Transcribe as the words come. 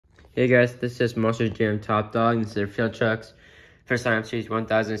Hey guys, this is Monster Jam Top Dog, and this is their field trucks. First time series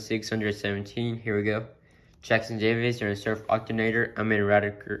 1617. Here we go. Jackson Davis, you're in a surf alternator. I'm an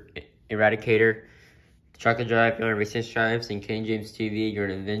eradicator. Trucker Drive, you're on Racing Stripes, and King James TV, you're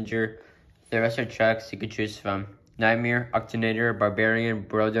an Avenger. The rest are trucks you could choose from. Nightmare, Octonator, Barbarian,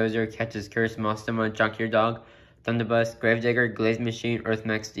 Bulldozer, Catches Curse, Monster Junkyard Dog, Thunderbus, Gravedigger, Glaze Machine, Earth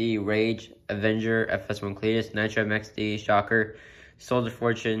Max D, Rage, Avenger, FS1 Cletus, Nitro Max D, Shocker, Soldier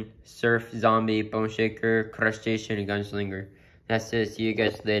Fortune, Surf, Zombie, Bone Shaker, Crustacean, and Gunslinger. That's it. See you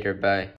guys later. Bye.